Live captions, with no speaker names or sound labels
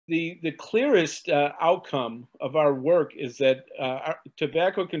the clearest outcome of our work is that our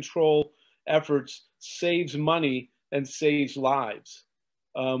tobacco control efforts saves money and saves lives.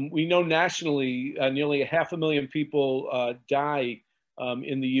 We know nationally nearly 500,000 people die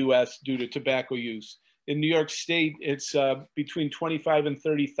in the US due to tobacco use. In New York State, it's between 25 and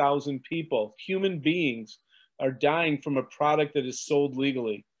 30,000 people, human beings, are dying from a product that is sold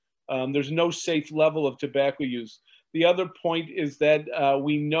legally. There's no safe level of tobacco use. The other point is that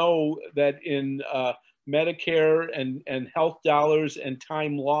we know that in Medicare and health dollars and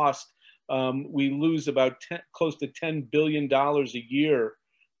time lost, we lose about close to $10 billion a year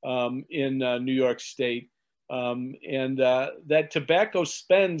in New York State. And that tobacco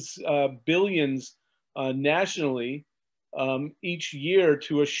spends billions nationally each year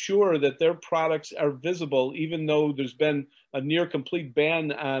to assure that their products are visible, even though there's been a near complete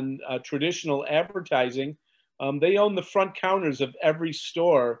ban on traditional advertising. They own the front counters of every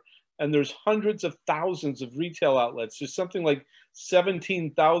store, and there's hundreds of thousands of retail outlets. There's something like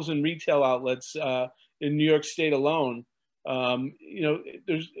 17,000 retail outlets in New York State alone. You know,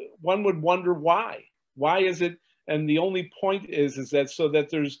 one would wonder why. Why is it? And the only point is that so that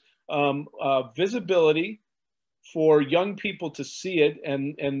there's visibility for young people to see it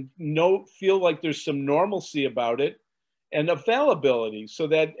and feel like there's some normalcy about it, and availability so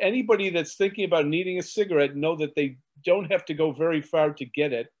that anybody that's thinking about needing a cigarette know that they don't have to go very far to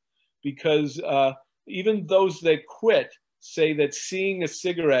get it, because even those that quit say that seeing a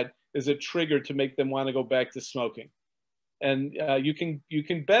cigarette is a trigger to make them want to go back to smoking. And you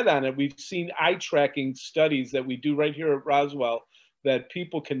can bet on it. We've seen eye tracking studies that we do right here at Roswell that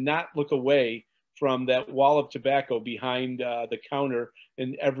people cannot look away from that wall of tobacco behind the counter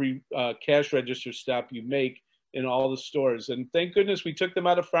in every cash register stop you make in all the stores. And thank goodness we took them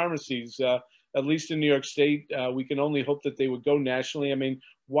out of pharmacies, at least in New York State. We can only hope that they would go nationally. I mean,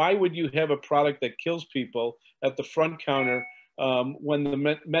 why would you have a product that kills people at the front counter when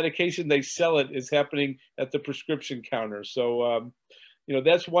the medication they sell it is happening at the prescription counter? So, you know,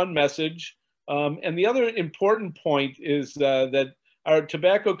 that's one message. And the other important point is that our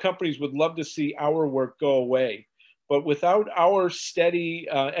tobacco companies would love to see our work go away. But without our steady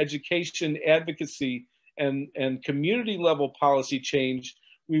education, advocacy, and community level policy change,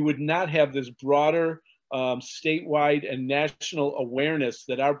 we would not have this broader statewide and national awareness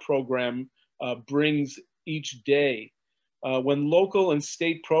that our program brings each day. When local and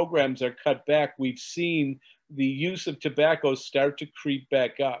state programs are cut back, we've seen the use of tobacco start to creep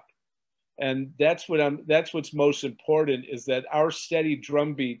back up. And that's what's most important, is that our steady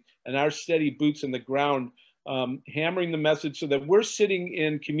drumbeat and our steady boots on the ground, hammering the message so that we're sitting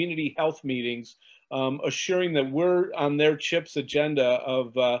in community health meetings, assuring that we're on their CHIPS agenda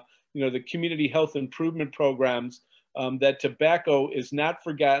of you know, the community health improvement programs, that tobacco is not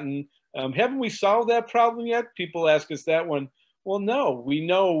forgotten. Haven't we solved that problem yet? People ask us that one. Well, no, we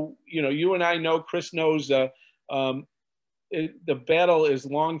know, you know, you and I know, Chris knows, the battle is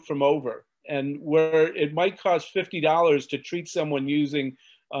long from over. And where it might cost $50 to treat someone using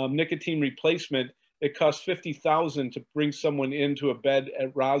nicotine replacement, it costs $50,000 to bring someone into a bed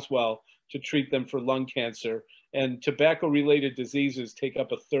at Roswell to treat them for lung cancer. And tobacco-related diseases take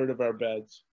up 1/3 of our beds.